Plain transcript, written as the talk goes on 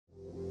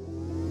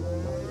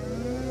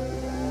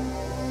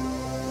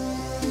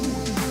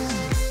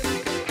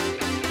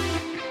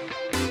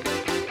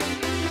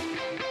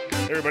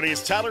everybody?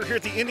 It's Tyler here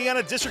at the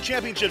Indiana District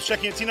Championships,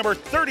 checking in team number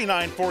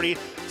 3940.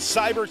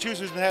 CyberTooth,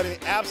 who's been having an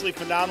absolutely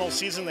phenomenal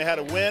season. They had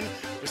a win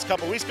just a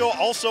couple weeks ago.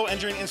 Also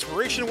entering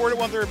Inspiration Award at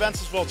one of their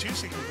events as well, too.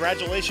 So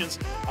congratulations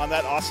on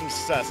that awesome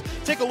success.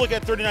 Take a look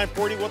at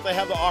 3940, what they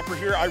have to offer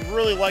here. I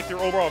really like their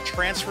overall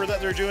transfer that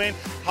they're doing.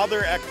 How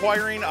they're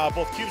acquiring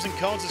both cubes and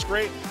cones is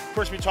great. Of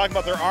course, we talk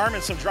about their arm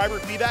and some driver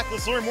feedback.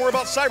 Let's learn more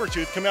about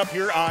CyberTooth coming up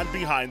here on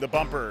Behind the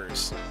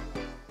Bumpers.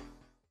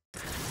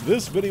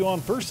 This video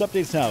on First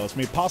Updates Now is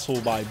made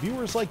possible by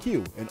viewers like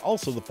you and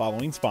also the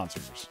following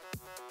sponsors.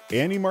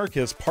 AndyMark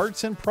has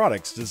parts and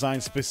products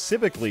designed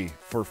specifically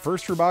for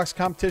First Robotics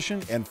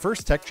competition and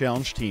First Tech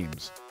Challenge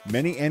teams.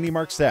 Many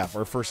AndyMark staff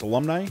are First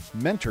alumni,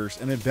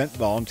 mentors, and event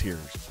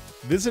volunteers.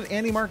 Visit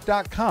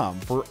andymark.com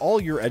for all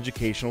your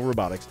educational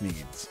robotics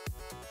needs.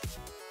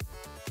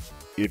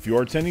 If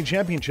you're attending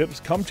championships,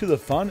 come to the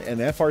Fun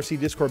and FRC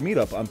Discord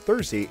meetup on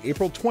Thursday,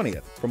 April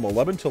 20th from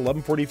 11 to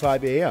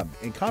 11:45 a.m.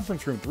 in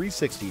Conference Room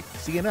 360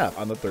 CNF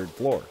on the 3rd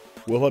floor.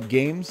 We'll have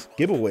games,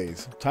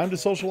 giveaways, time to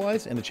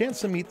socialize, and a chance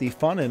to meet the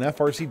Fun and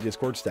FRC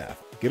Discord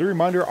staff. Get a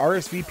reminder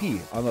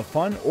RSVP on the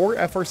Fun or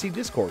FRC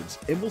Discords,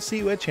 and we'll see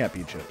you at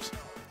championships.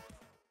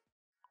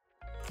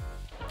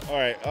 All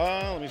right,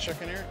 let me check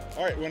in here.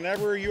 All right,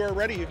 whenever you are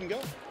ready, you can go.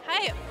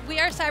 Hi, we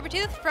are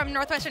CyberTooth from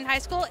Northwestern High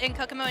School in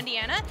Kokomo,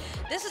 Indiana.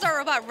 This is our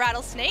robot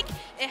Rattlesnake.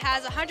 It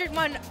has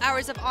 101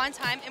 hours of on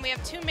time, and we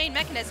have 2 main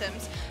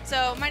mechanisms.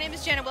 So my name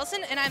is Jana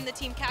Wilson, and I'm the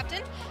team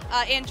captain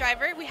and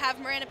driver. We have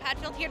Miranda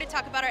Padfield here to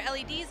talk about our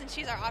LEDs, and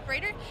she's our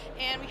operator.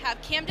 And we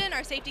have Camden,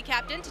 our safety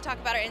captain, to talk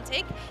about our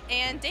intake,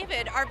 and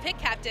David, our pick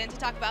captain, to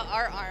talk about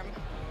our arm.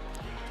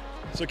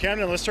 So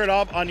Camden, let's start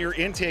off on your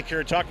intake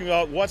here, talking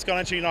about what's gone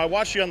into, I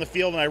watched you on the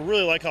field, and I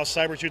really like how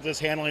CyberTooth is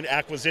handling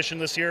acquisition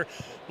this year,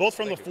 both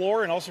from the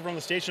floor and also from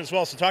the station as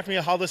well. So talk to me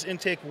about how this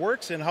intake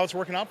works and how it's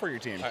working out for your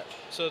team. All right.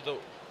 So the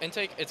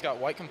intake, it's got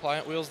white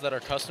compliant wheels that are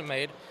custom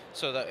made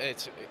so that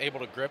it's able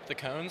to grip the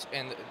cones,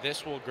 and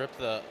this will grip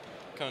the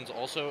cones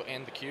also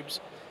and the cubes.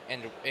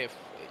 And if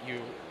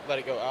you let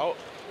it go out,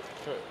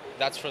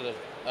 that's for the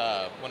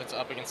when it's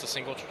up against a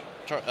single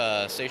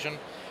station,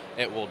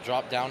 it will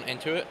drop down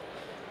into it.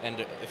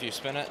 And if you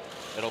spin it,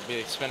 it'll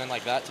be spinning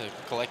like that to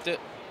collect it.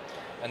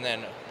 And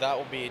then that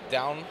will be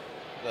down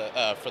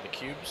for the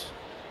cubes,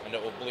 and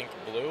it will blink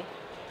blue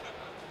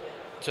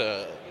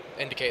to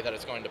indicate that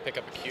it's going to pick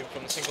up a cube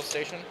from the single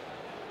station.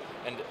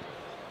 And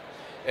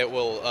it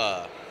will,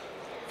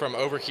 from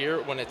over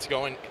here, when it's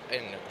going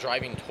and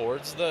driving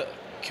towards the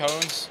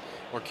cones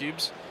or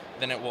cubes,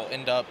 then it will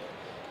end up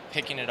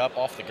picking it up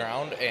off the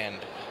ground and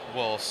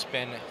will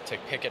spin to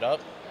pick it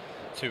up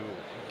to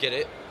get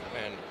it.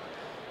 And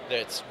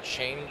it's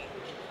chain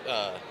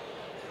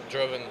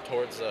driven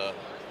towards the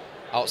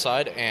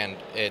outside, and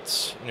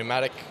it's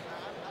pneumatic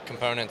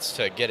components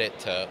to get it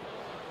to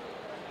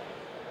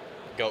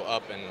go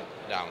up and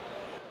down.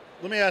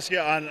 Let me ask you,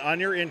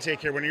 on your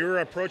intake here, when you were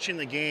approaching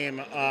the game,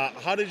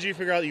 how did you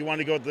figure out you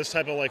wanted to go with this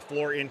type of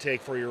floor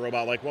intake for your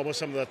robot? Like, what was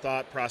some of the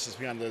thought process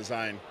behind the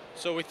design?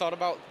 So we thought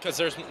about, because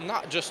there's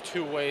not just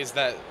 2 ways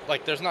that,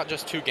 there's not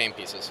just 2 game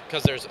pieces,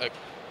 because there's a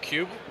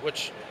cube,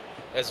 which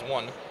is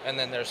one, and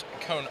then there's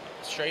a cone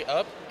straight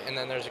up, and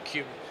then there's a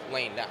cube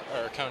laying down,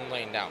 or a cone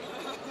laying down.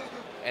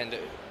 And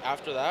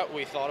after that,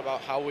 we thought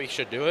about how we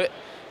should do it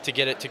to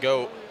get it to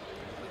go,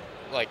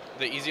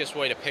 the easiest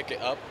way to pick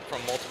it up from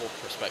multiple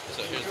perspectives.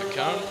 So here's the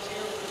cone.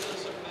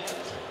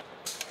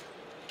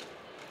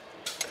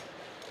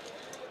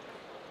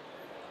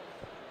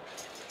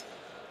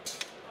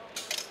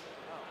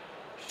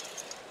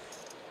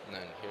 And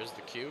then here's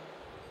the cube.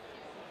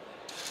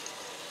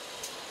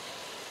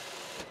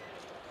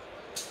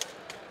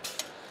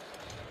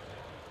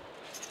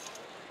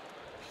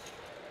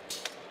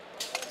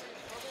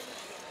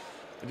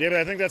 David,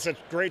 I think that's a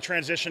great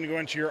transition to go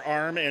into your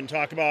arm and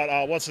talk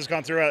about what's this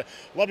gone through. I'd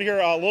love to hear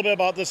a little bit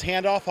about this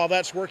handoff, how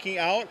that's working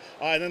out,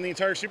 and then the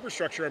entire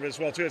superstructure of it as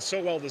well, too. It's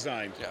so well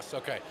designed. Yes,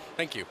 okay.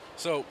 Thank you.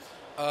 So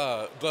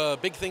the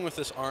big thing with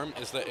this arm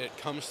is that it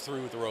comes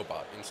through the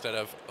robot instead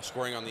of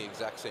scoring on the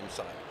exact same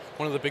side.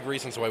 One of the big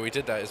reasons why we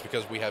did that is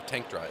because we have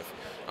tank drive.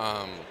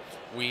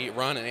 We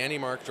run an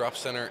AndyMark drop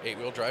center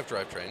 8-wheel drive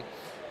drivetrain,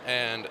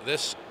 and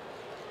this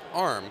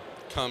arm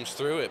comes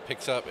through, it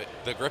picks up,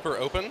 the gripper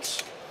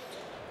opens,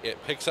 it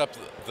picks up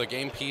the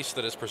game piece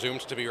that is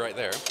presumed to be right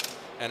there,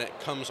 and it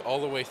comes all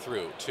the way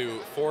through to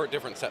 4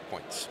 different set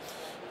points.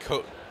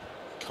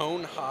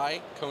 Cone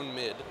high, cone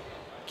mid,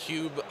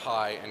 cube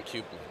high, and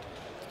cube mid.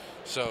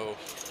 So,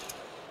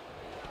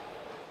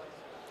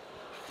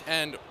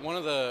 and one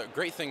of the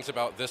great things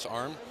about this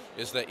arm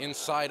is that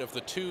inside of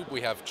the tube we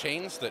have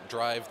chains that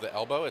drive the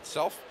elbow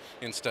itself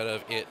instead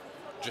of it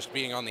just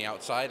being on the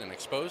outside and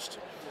exposed.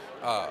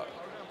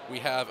 We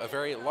have a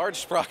very large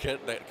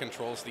sprocket that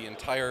controls the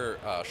entire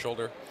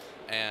shoulder,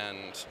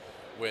 and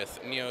with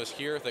Neos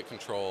here that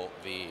control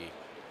the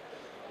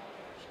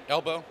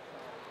elbow,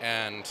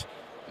 and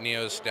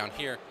Neos down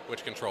here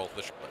which control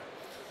the shoulder.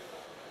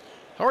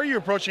 How are you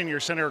approaching your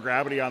center of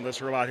gravity on this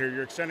robot here?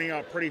 You're extending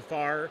out pretty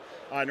far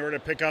in order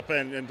to pick up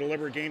and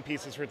deliver game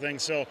pieces for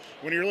things. So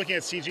when you're looking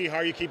at CG, how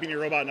are you keeping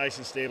your robot nice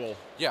and stable?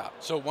 Yeah,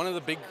 so one of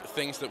the big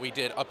things that we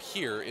did up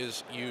here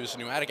is use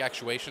pneumatic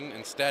actuation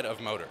instead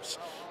of motors.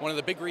 One of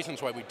the big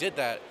reasons why we did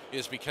that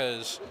is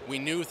because we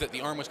knew that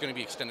the arm was going to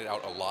be extended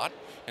out a lot,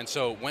 and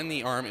so when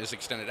the arm is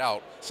extended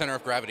out, center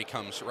of gravity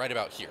comes right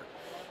about here.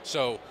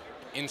 So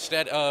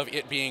instead of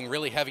it being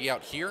really heavy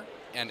out here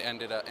and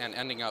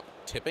ending up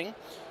tipping,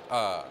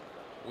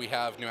 we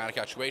have pneumatic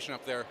actuation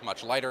up there,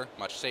 much lighter,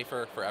 much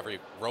safer for every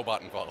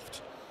robot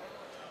involved.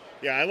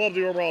 Yeah, I love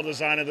the overall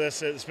design of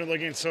this. It's been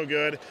looking so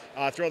good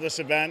throughout this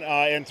event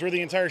and through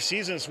the entire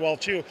season as well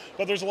too.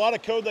 But there's a lot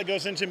of code that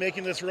goes into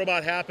making this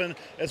robot happen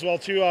as well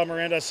too,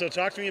 Miranda. So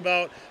talk to me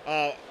about,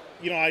 I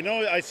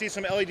know I see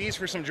some LEDs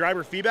for some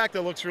driver feedback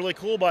that looks really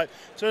cool, but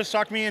so just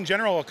talk to me in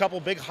general, a couple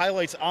big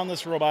highlights on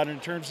this robot in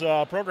terms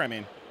of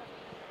programming.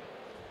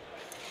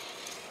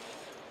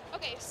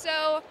 Okay,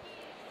 so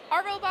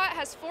our robot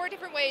has 4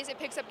 different ways it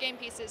picks up game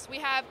pieces. We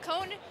have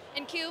cone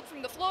and cube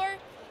from the floor,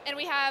 and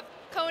we have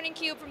cone and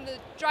cube from the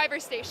driver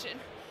station,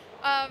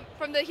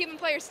 from the human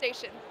player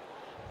station.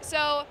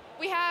 So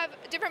we have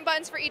different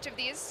buttons for each of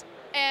these,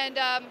 and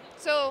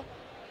so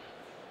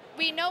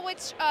we know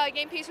which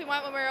game piece we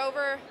want when we're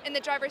over in the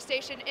driver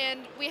station,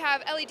 and we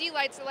have LED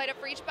lights that light up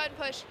for each button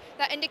push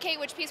that indicate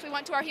which piece we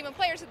want to our human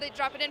players so they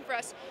drop it in for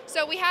us.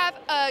 So we have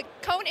a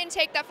cone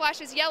intake that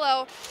flashes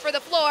yellow for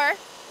the floor.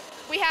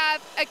 We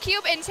have a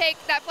cube intake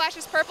that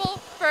flashes purple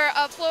for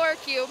a floor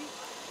cube.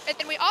 And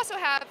then we also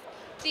have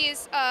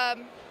these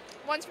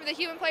ones from the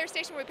human player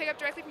station where we pick up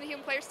directly from the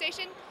human player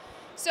station.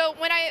 So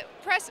when I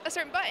press a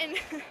certain button,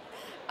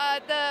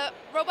 the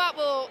robot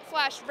will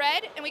flash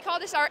red, and we call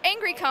this our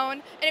angry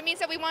cone, and it means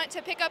that we want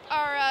to pick up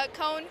our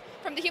cone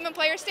from the human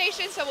player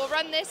station, so we'll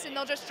run this and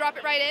they'll just drop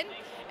it right in.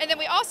 And then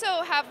we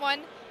also have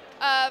one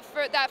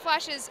that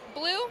flashes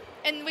blue,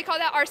 and we call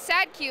that our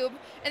sad cube,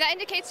 and that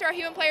indicates to our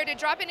human player to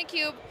drop in a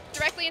cube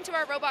directly into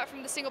our robot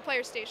from the single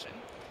player station.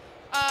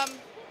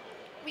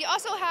 We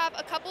also have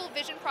a couple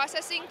vision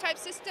processing type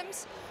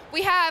systems.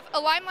 We have a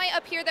limelight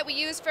up here that we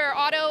use for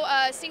auto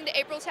seeing the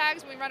April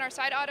tags when we run our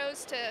side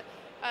autos to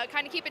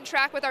kind of keep in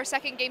track with our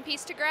second game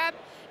piece to grab.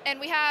 And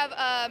we have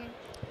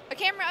a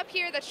camera up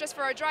here that's just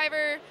for our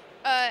driver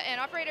and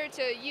operator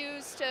to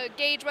use to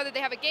gauge whether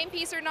they have a game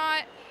piece or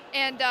not.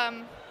 And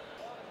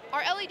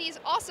our LEDs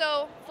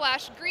also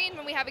flash green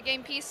when we have a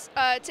game piece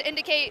to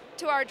indicate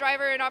to our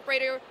driver and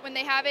operator when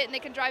they have it and they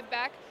can drive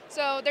back.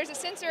 So there's a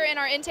sensor in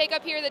our intake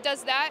up here that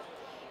does that.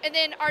 And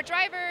then our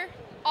driver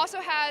also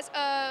has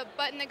a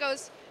button that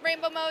goes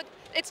rainbow mode.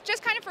 It's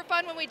just kind of for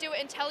fun when we do it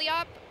in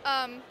teleop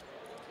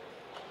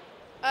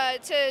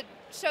to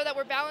show that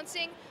we're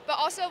balancing. But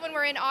also when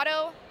we're in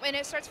auto, when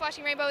it starts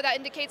flashing rainbow, that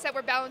indicates that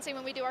we're balancing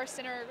when we do our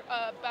center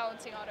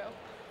balancing auto.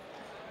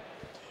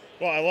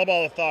 Well, I love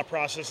all the thought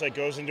process that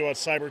goes into what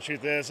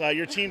CyberTooth is.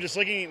 Your team just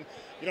looking,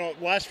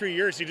 last few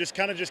years, you just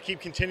kind of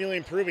keep continually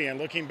improving and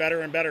looking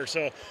better and better.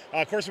 So,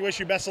 of course, we wish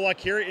you best of luck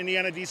here at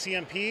Indiana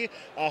DCMP.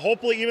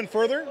 Hopefully even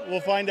further, we'll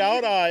find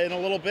out in a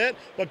little bit.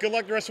 But good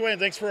luck the rest of the way, and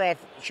thanks for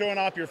showing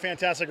off your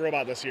fantastic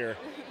robot this year.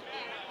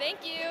 Thank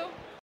you.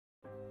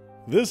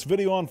 This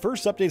video on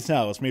First Updates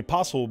Now is made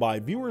possible by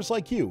viewers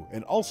like you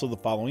and also the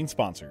following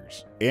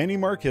sponsors.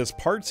 AndyMark has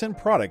parts and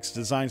products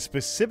designed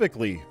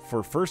specifically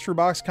for First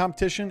Robotics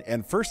competition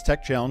and First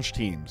Tech Challenge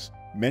teams.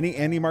 Many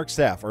AndyMark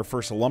staff are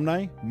First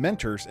alumni,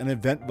 mentors, and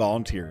event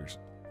volunteers.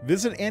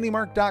 Visit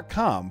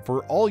andymark.com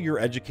for all your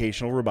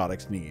educational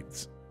robotics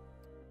needs.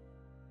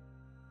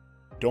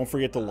 Don't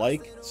forget to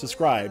like,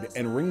 subscribe,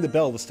 and ring the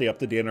bell to stay up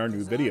to date on our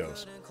new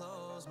videos.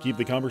 Keep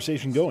the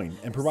conversation going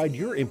and provide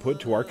your input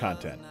to our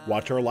content.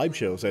 Watch our live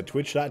shows at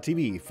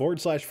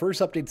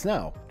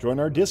twitch.tv/firstupdatesnow.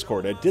 Join our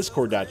Discord at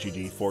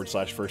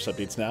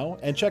discord.gg/firstupdatesnow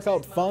and check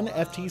out Fun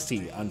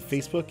FTC on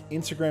Facebook,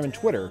 Instagram, and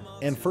Twitter,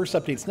 and First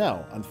Updates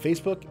Now on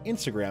Facebook,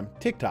 Instagram,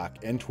 TikTok,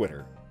 and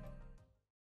Twitter.